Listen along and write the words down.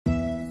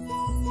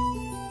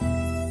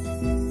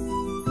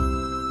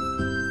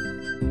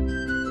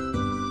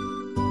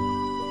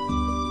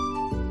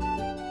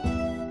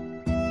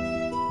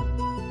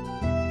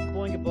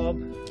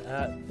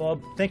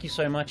Bob, thank you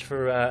so much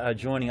for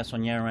joining us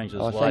on Yarra Rangers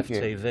Live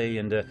TV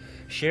and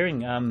sharing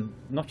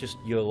not just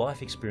your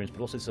life experience,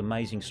 but also this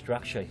amazing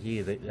structure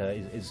here that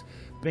has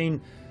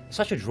been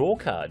such a draw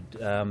card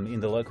in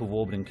the local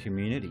Warburton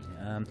community.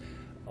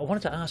 I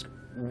wanted to ask,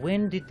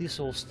 when did this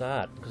all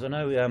start? Because I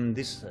know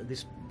this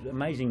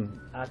amazing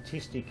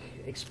artistic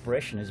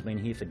expression has been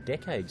here for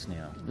decades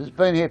now. It's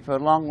been here for a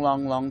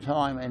long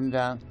time,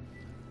 and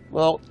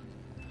well,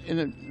 in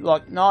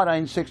like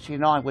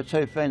 1969, with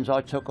two friends,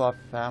 I took off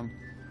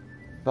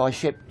by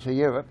ship to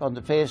Europe on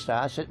the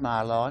Fairstar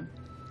Sitmar line,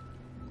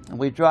 and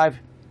we drove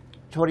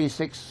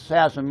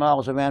 26,000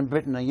 miles around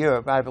Britain and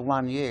Europe over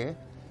 1 year.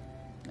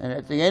 And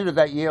at the end of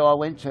that year, I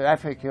went to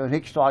Africa and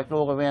hitchhiked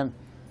all around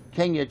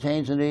Kenya,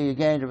 Tanzania,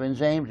 Uganda and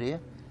Zambia,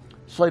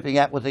 sleeping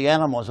out with the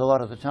animals a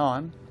lot of the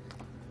time.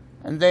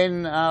 And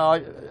then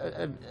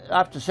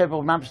after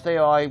several months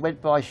there, I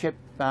went by ship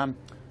to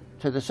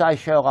the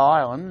Seychelles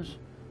Islands,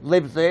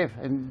 lived there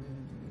and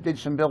did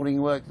some building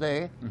work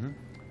there,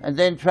 and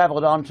then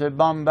travelled on to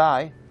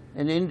Bombay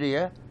in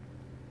India,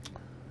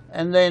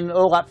 and then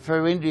all up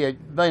through India,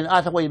 been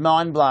utterly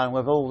mind blown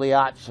with all the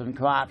arts and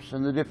crafts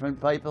and the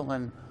different people,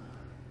 and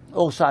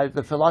also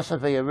the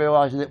philosophy of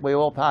realising that we're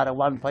all part of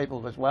one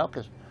people as well,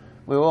 because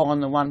we're all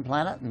on the one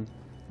planet and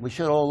we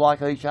should all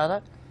like each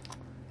other.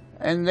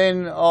 And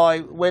then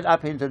I went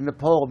up into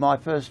Nepal, my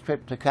first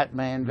trip to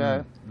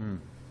Kathmandu.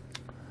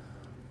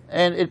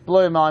 And it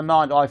blew my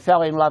mind. I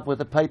fell in love with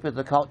the people,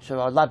 the culture.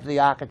 I loved the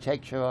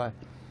architecture.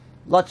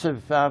 Lots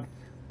of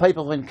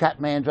people in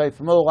Kathmandu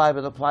from all over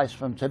the place,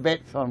 from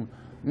Tibet, from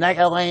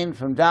Nagaland,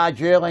 from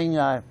Darjeeling,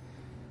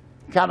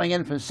 coming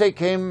in from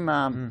Sikkim,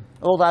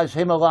 all those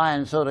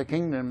Himalayan sort of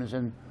kingdoms.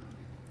 And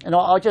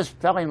I just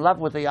fell in love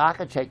with the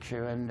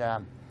architecture. And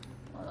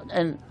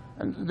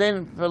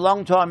then for a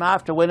long time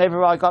after,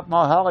 whenever I got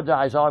my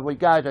holidays, I would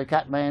go to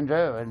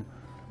Kathmandu, and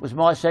it was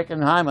my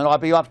second home, and I'd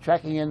be off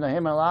trekking in the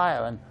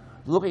Himalaya and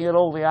looking at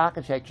all the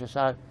architecture.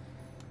 So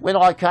when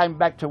I came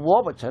back to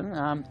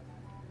Warburton,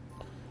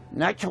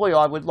 naturally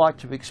I would like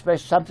to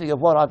express something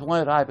of what I've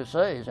learnt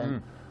overseas,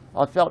 and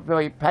I felt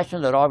very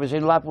passionate. I was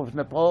in love with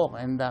Nepal,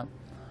 and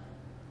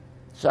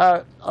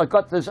so I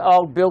got this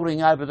old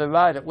building over the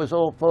road. It was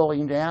all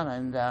falling down,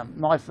 and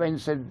my friend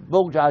said,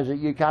 "Bulldozer,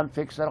 you can't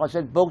fix that." I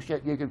said,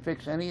 "Bullshit, you can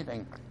fix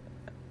anything."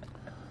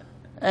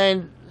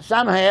 And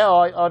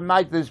somehow I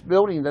made this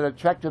building that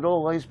attracted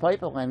all these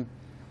people, and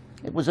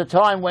it was a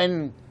time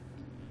when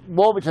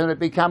Warburton had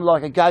become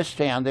like a ghost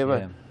town. There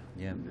were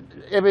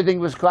everything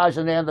was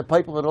closing down. The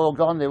people had all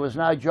gone. There was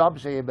no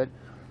jobs here. But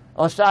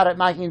I started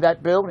making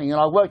that building, and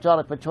I worked on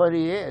it for 20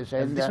 years.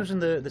 And this was in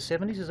the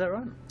 70s, is that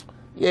right?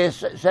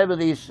 Yes,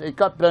 70s. It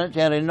got burnt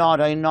down in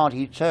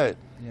 1992.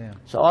 Yeah.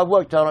 So I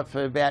worked on it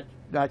for about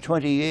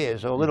 20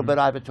 years, or a little bit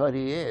over 20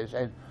 years,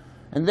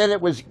 and then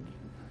it was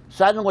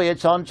suddenly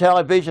it's on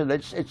television.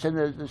 It's in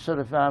the sort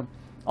of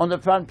on the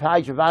front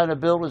page of Owner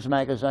Builders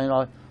magazine.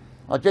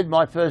 I did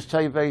my first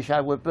TV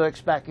show with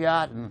Burke's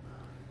Backyard,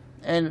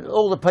 and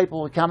all the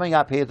people were coming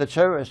up here, the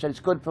tourists.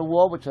 It's good for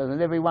Warburton,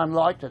 and everyone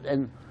liked it.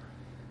 And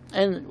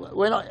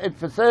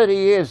for 30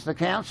 years, the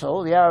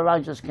council, the Yarra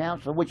Rangers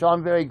Council, which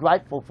I'm very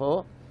grateful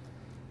for,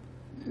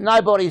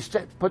 nobody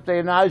put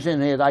their nose in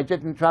here. They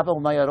didn't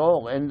trouble me at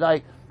all, and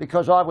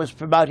because I was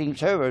promoting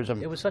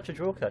tourism. It was such a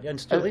draw card, and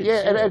still is.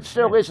 Yeah, and it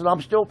still is, and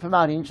I'm still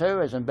promoting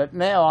tourism. But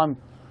now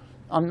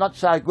I'm not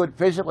so good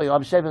physically.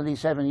 I'm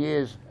 77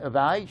 years of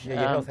age.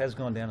 Yeah, your health has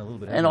gone down a little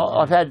bit. And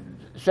I've had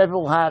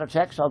several heart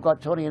attacks. I've got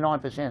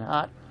 29%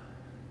 heart.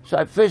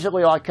 So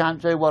physically I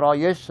can't do what I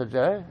used to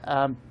do.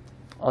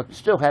 I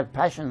still have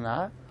passion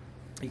though.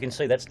 You can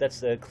see that's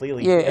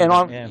clearly. Yeah,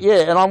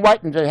 and I'm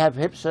waiting to have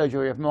hip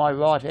surgery of my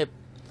right hip,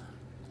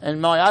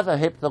 and my other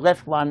hip, the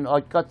left one,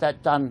 I got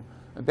that done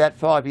about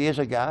 5 years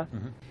ago.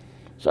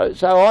 So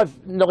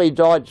I've nearly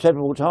died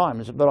several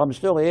times, but I'm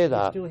still here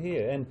though. You're still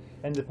here,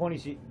 and the point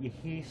is you're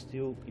here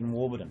still in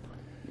Warburton.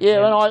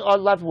 Yeah, and I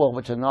love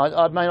Warburton.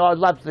 I mean, I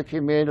love the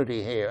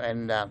community here,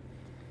 and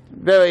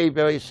very,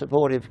 very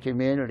supportive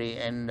community,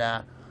 and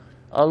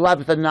I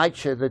love the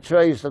nature, the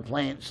trees, the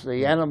plants,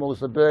 the animals,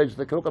 the birds,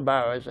 the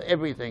kookaburras,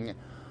 everything.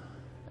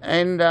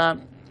 And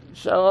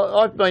so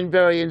I've been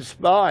very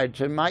inspired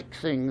to make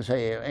things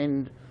here,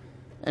 and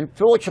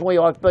fortunately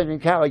I've been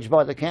encouraged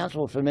by the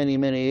council for many,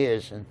 many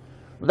years. And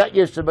that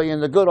used to be in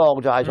the good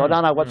old days. I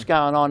don't know what's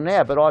going on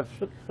now, but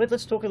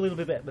let's talk a little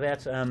bit about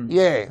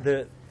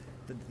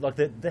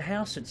the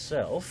house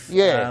itself.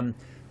 Yeah.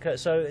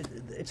 So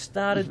it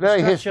started. It's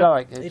very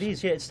historic. It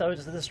is, yeah.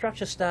 The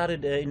structure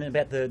started in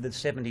about the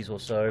 70s or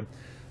so.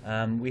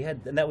 And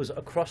that was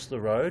across the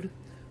road,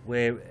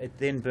 where it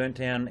then burnt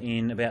down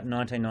in about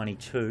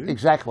 1992.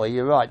 Exactly,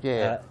 you're right.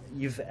 Yeah.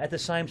 At the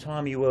same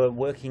time you were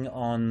working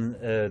on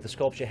the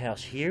sculpture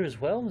house here as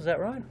well. Is that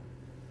right?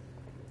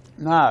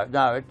 No.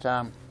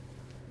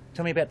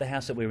 Tell me about the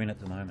house that we're in at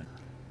the moment.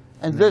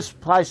 And this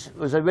place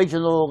was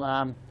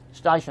original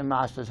station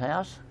master's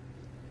house.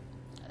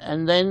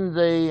 And then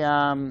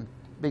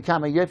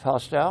became a youth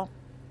hostel.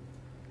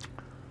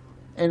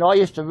 And I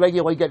used to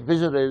regularly get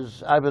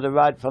visitors over the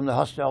road from the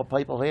hostile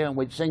people here, and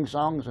we'd sing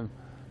songs and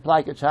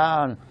play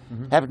guitar and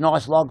have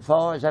nice log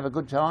fires, have a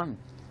good time.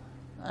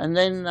 And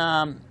then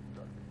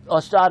I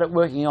started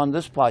working on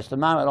this place. The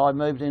moment I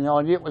moved in,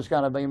 I knew it was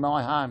going to be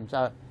my home.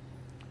 So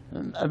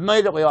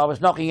immediately I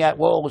was knocking out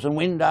walls and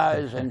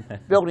windows and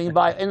building,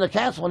 and the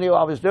council knew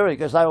I was doing it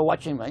because they were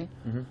watching me.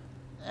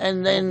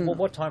 And then...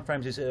 What time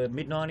frames is it?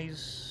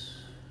 Mid-90s?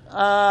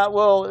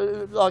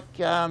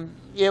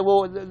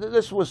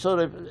 This was sort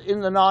of in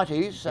the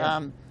 90s.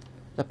 Yeah.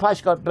 The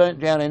place got burnt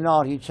down in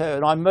 92,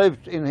 and I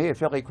moved in here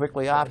fairly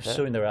quickly after.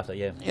 Soon thereafter,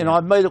 yeah. And I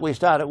immediately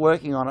started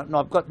working on it, and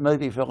I've got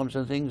movie films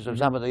and things of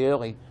some of the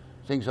early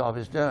things I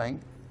was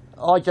doing.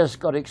 I just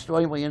got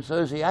extremely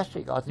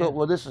enthusiastic. I thought,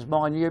 well, this is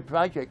my new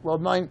project. Well,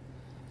 I mean,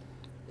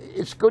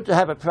 it's good to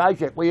have a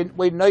project. We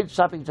need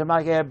something to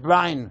make our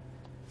brain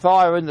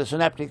fire in the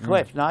synaptic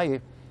cleft.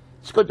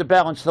 It's good to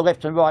balance the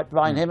left and right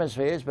brain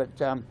hemispheres, but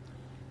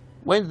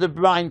when the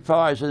brain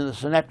fires in the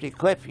synaptic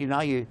cleft,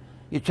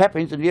 you tap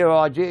into new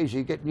ideas,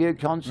 you get new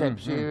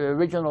concepts, you're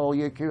original,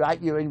 you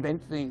create, you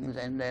invent things,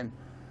 and then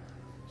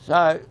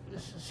so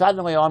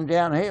suddenly I'm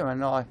down here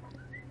and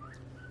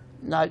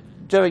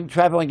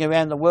travelling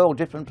around the world,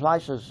 different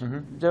places,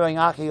 doing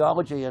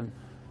archaeology and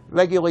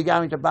regularly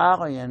going to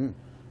Bali and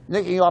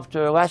nicking off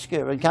to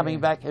Alaska and coming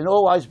back and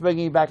always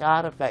bringing back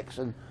artefacts.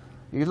 And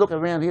you look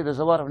around here, there's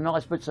a lot of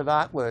nice bits of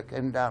artwork.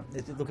 And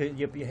look,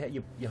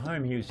 your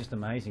home here is just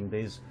amazing.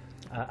 There's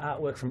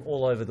artwork from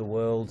all over the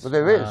world. Well,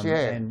 there is,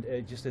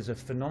 and just there's a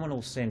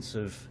phenomenal sense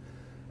of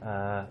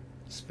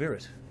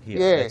spirit here.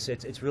 Yeah.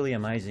 It's really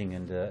amazing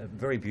and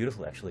very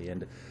beautiful, actually.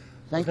 And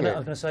Thank you. I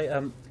was going to say,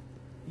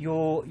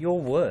 your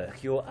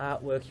work, your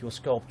artwork, your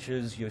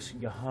sculptures,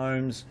 your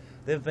homes,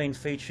 they've been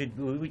featured.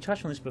 We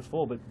touched on this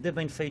before, but they've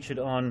been featured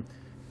on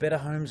Better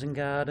Homes and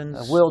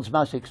Gardens. World's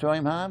Most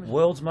Extreme Homes.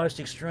 World's Most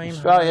Extreme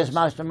Australia's Homes.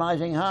 Most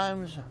Amazing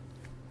Homes.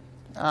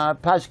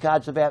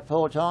 Postcards about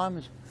 4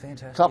 times.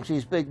 Fantastic.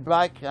 Coxie's Big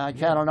Break,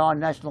 Channel 9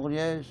 National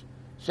News,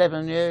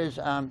 7 News.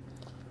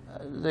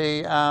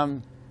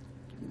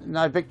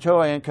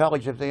 Victorian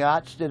College of the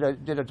Arts did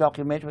a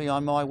documentary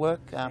on my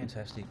work.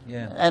 Fantastic,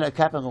 yeah. Anna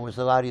Capital was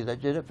the lady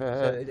that did it for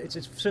her it's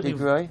certainly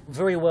degree.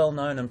 Very well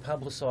known and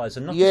publicised,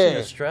 and not just in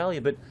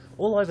Australia, but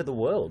all over the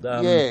world.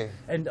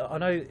 And I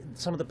know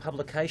some of the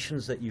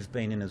publications that you've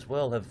been in as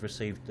well have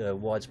received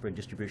widespread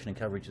distribution and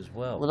coverage as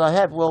well. Well, they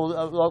have.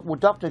 Well,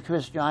 Dr.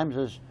 Chris James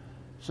has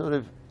sort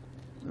of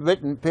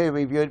written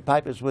peer-reviewed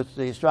papers with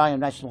the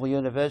Australian National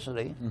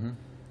University,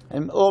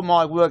 and all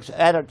my work's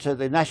added to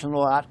the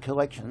National Art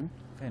Collection.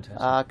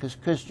 Fantastic. Because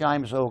Chris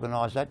James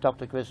organised that,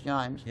 Dr. Chris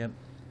James. Yep.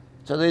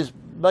 So there's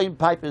been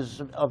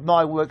papers of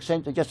my work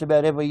sent to just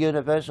about every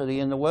university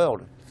in the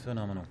world.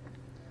 Phenomenal.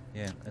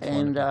 Yeah. That's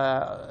and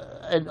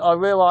I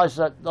realised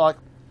that,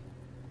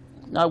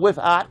 with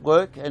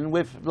artwork and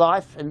with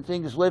life and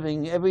things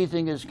living,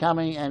 everything is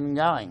coming and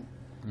going,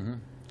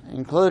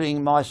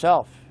 including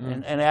myself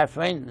and our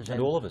friends.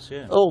 And all of us,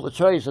 yeah. All the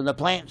trees and the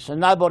plants,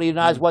 and nobody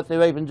knows what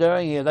they're even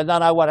doing here. They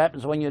don't know what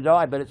happens when you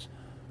die, but it's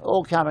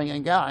all coming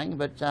and going.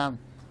 But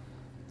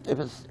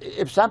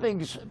if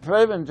something's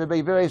proven to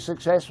be very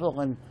successful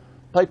and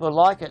people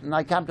like it and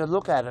they come to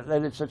look at it,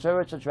 then it's a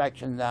tourist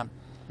attraction.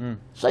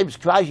 Seems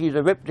crazy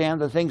to rip down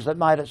the things that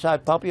made it so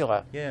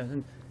popular. Yeah,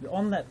 and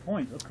on that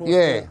point, of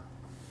course,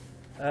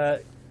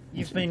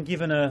 you've been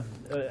given a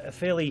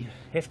fairly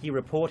hefty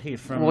report here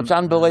from... Well, it's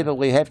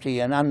unbelievably hefty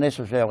and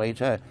unnecessarily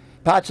too.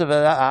 Parts of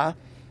it are,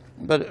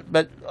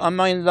 but I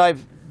mean,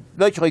 they've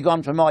virtually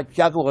gone for my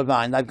jugular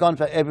vein. They've gone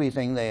for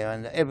everything there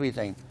and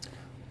everything.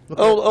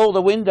 All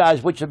the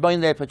windows which have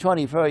been there for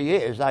 23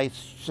 years, they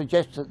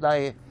suggest that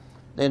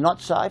they're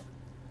not safe,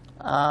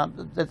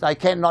 that they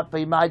cannot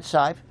be made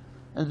safe,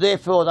 and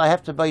therefore they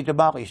have to be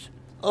demolished.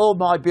 All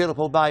my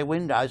beautiful bay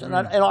windows, and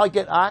I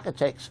get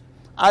architects,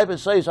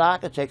 overseas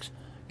architects,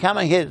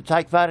 coming here to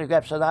take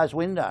photographs of those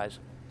windows.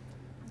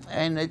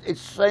 And it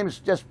seems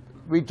just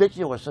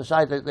ridiculous to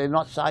say that they're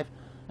not safe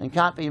and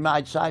can't be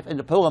made safe and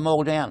to pull them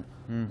all down.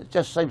 It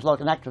just seems like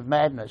an act of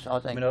madness, I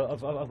think. I mean,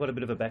 I've got a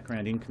bit of a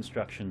background in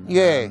construction.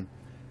 Yeah.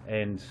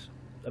 And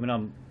I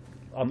mean,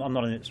 I'm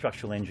not a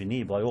structural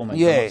engineer by all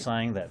means. I'm not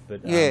saying that,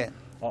 but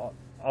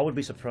I would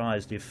be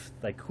surprised if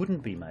they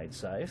couldn't be made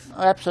safe.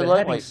 Absolutely.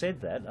 But having said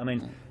that, I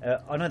mean,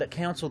 I know that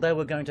council, they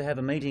were going to have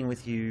a meeting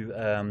with you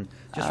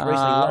just recently,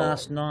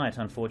 last night,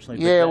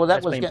 unfortunately. Yeah, but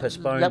that's been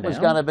postponed. That was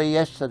going to be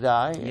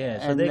yesterday.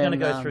 Yeah, so they're going to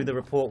go through the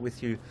report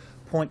with you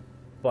point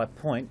by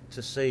point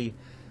to see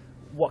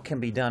what can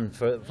be done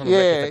from a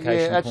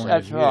rectification point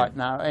of view. That's right.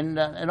 No, and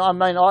I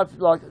mean,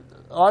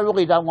 I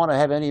really don't want to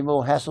have any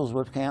more hassles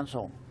with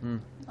council.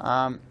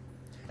 And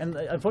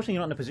unfortunately,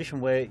 you're not in a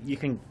position where you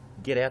can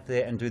get out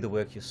there and do the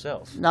work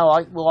yourself. No,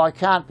 I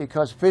can't,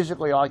 because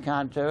physically I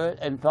can't do it,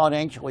 and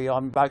financially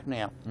I'm broke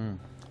now.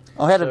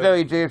 I had a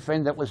very dear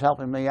friend that was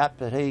helping me up,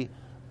 but he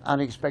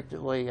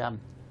unexpectedly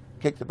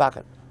kicked the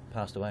bucket.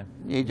 Passed away.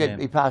 He did. Yeah.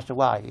 He passed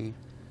away.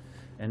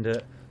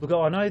 And look,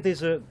 I know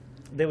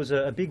there was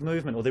a big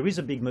movement, or there is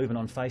a big movement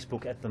on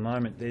Facebook at the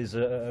moment. There's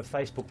a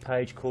Facebook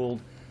page called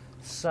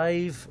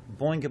Save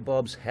Boinga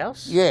Bob's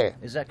house? Yeah.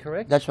 Is that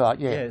correct? That's right,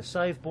 yeah. Yeah,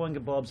 Save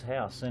Boinga Bob's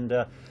house.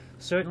 And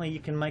certainly you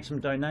can make some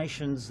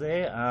donations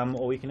there,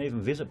 or you can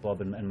even visit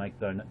Bob and make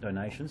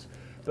donations.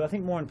 But I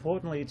think more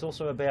importantly, it's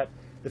also about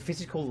the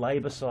physical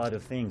labour side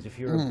of things. If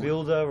you're a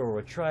builder or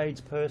a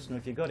tradesperson, or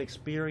if you've got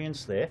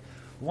experience there,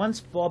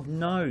 once Bob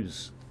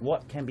knows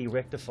what can be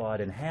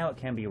rectified and how it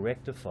can be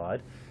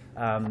rectified,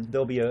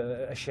 there'll be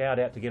a shout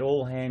out to get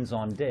all hands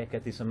on deck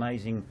at this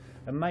amazing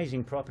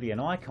property, an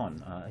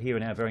icon here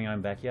in our very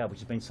own backyard, which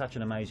has been such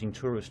an amazing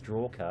tourist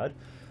draw card.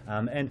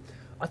 And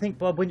I think,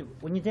 Bob,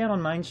 when you're down on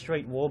Main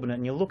Street, Warburton,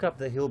 and you look up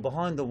the hill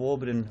behind the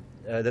Warburton,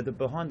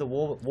 behind the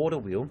water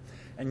wheel,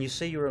 and you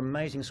see your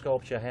amazing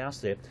sculpture house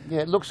there.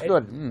 Yeah, it looks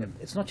good.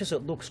 It's not just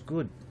it looks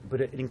good,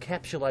 but it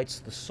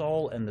encapsulates the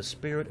soul and the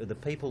spirit of the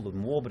people of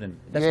Warburton.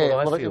 That's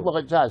what I feel. Well,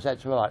 it does.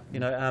 That's right. You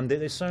know,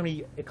 there's so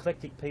many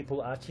eclectic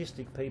people,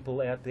 artistic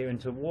people out there, and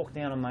to walk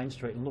down on Main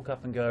Street and look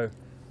up and go,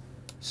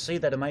 see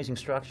that amazing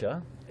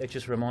structure, it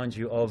just reminds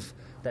you of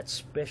that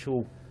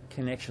special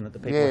connection that the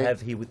people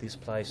have here with this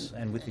place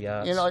and with the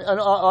arts. You know, and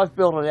I've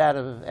built it out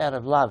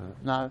of love.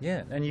 No.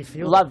 Yeah, and you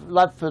feel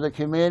love for the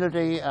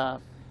community,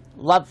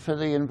 love for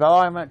the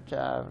environment,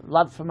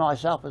 love for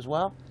myself as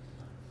well,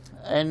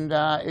 and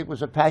it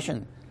was a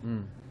passion.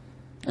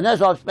 And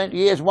as I've spent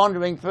years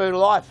wandering through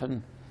life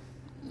and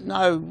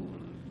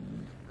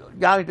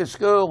going to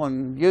school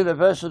and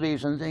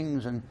universities and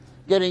things and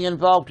getting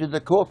involved in the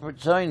corporate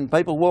scene,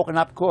 people walking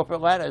up corporate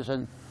ladders,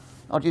 and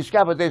I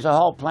discovered there's a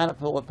whole planet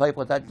full of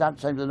people that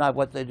don't seem to know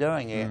what they're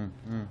doing here.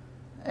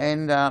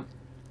 And I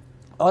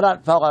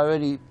don't follow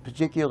any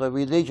particular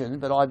religion,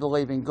 but I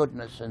believe in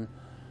goodness, and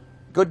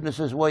goodness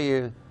is where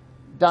you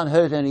don't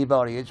hurt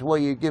anybody. It's where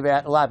you give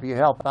out love, you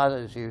help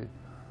others, you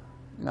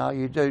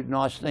do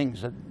nice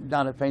things that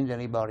don't offend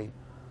anybody.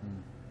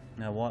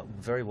 Now,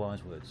 very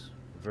wise words.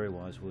 Very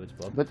wise words,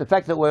 Bob. But the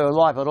fact that we're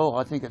alive at all,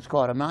 I think it's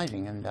quite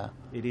amazing. And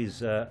it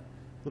is.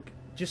 Look,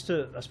 just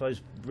to, I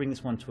suppose, bring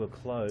this one to a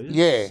close.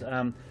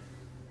 Yeah.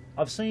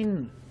 I've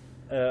seen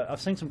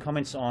some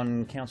comments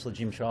on Councillor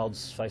Jim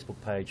Child's Facebook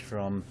page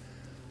from,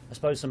 I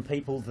suppose, some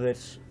people that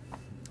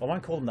I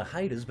won't call them the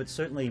haters, but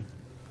certainly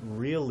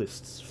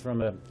realists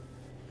from a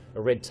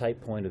red tape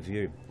point of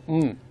view.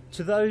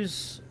 To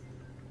those,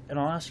 and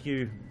I'll ask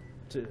you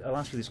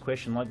this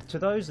question: like, to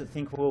those that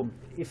think, well,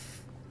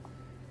 if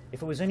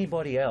it was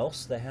anybody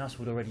else, the house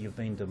would already have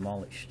been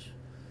demolished.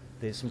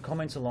 There's some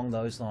comments along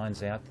those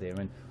lines out there,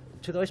 and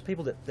to those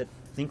people that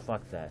think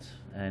like that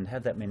and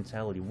have that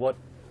mentality, what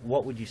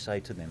would you say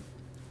to them?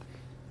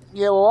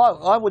 Yeah,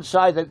 well, I would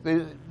say that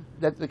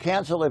the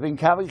council have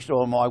encouraged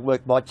all my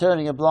work by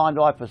turning a blind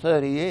eye for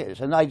 30 years,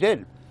 and they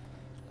did.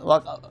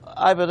 Like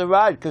over the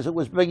road, because it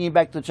was bringing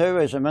back the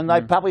tourism, and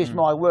they published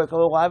my work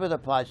all over the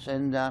place,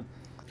 and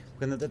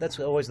that's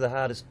always the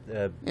hardest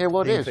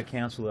thing for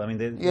council. I mean,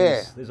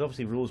 there's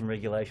obviously rules and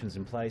regulations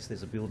in place.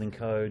 There's a building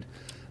code,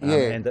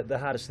 and the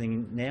hardest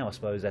thing now, I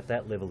suppose, at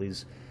that level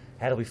is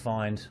how do we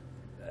find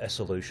a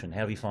solution?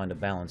 How do we find a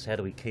balance? How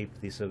do we keep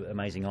this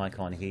amazing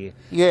icon here?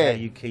 Yeah.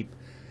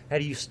 How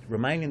do you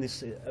remain in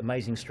this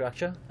amazing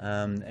structure?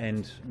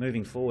 And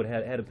moving forward,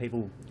 how do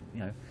people,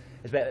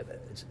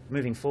 it's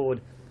moving forward.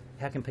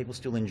 How can people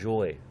still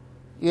enjoy?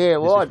 Yeah,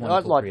 well,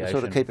 I'd like to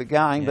sort of keep it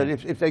going, but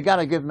if they're going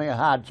to give me a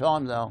hard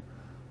time,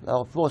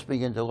 they'll force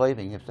me into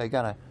leaving if they're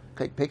going to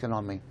keep picking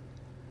on me.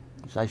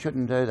 So they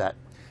shouldn't do that.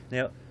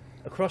 Now,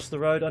 across the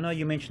road, I know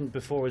you mentioned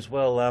before as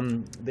well,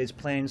 there's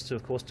plans to,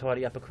 of course,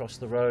 tidy up across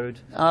the road.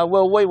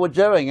 Well, we were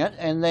doing it,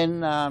 and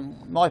then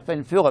my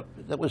friend Philip,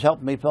 that was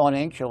helping me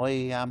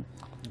financially,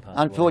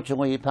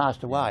 unfortunately he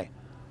passed away.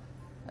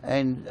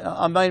 And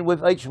I mean,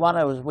 with each one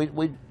of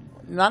us,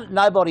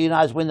 nobody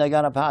knows when they're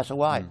going to pass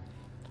away.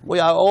 We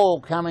are all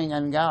coming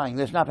and going.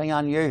 There's nothing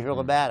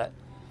unusual about it.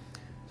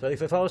 So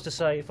if I was to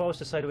say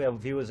to our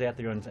viewers out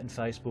there in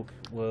Facebook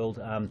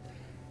world,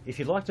 if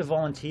you'd like to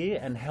volunteer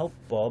and help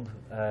Bob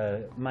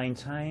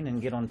maintain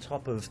and get on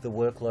top of the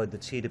workload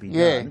that's here to be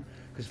done,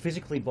 because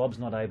physically Bob's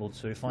not able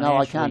to,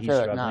 financially he's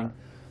struggling.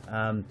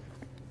 No.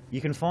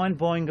 You can find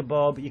Boinga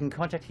Bob. You can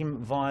contact him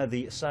via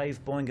the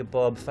Save Boinga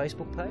Bob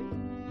Facebook page.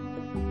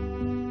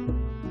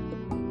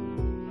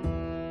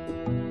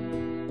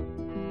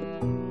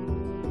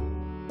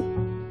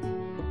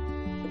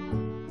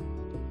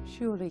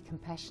 Surely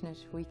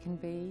compassionate we can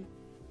be,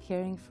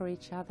 caring for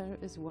each other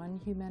as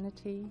one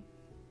humanity.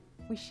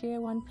 We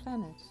share one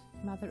planet,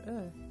 Mother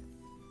Earth.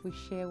 We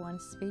share one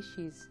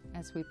species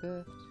as we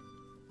birthed.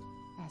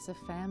 As a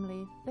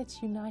family, let's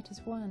unite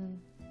as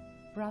one,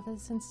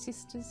 brothers and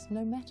sisters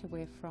no matter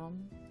where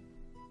from.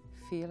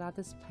 Feel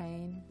others'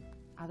 pain,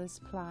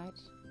 others' plight,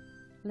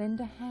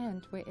 lend a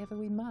hand wherever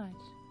we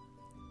might.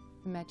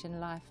 Imagine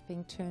life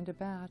being turned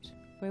about,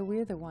 where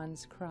we're the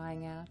ones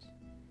crying out,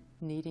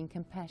 needing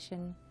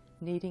compassion,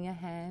 needing a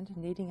hand,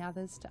 needing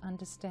others to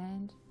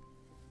understand.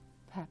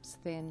 Perhaps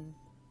then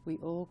we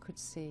all could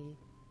see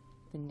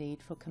the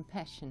need for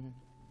compassion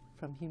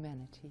from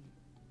humanity.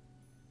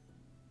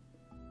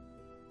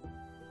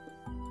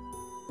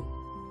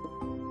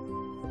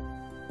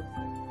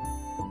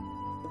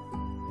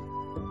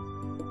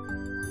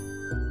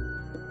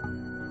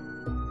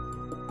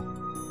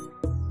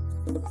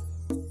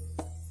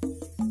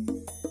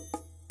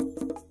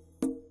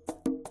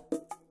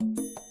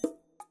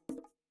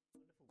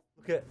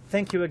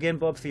 thank you again,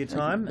 Bob, for your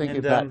time. Thank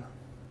you, Pat.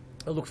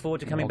 I look forward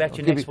to coming back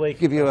to you next week.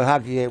 Give you a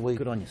hug, yeah.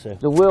 Good on you, sir.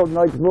 The world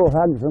needs more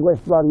hugs and less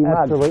bloody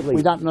mugs. Absolutely.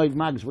 We don't need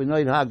mugs, we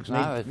need hugs.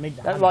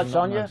 That light's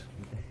on you?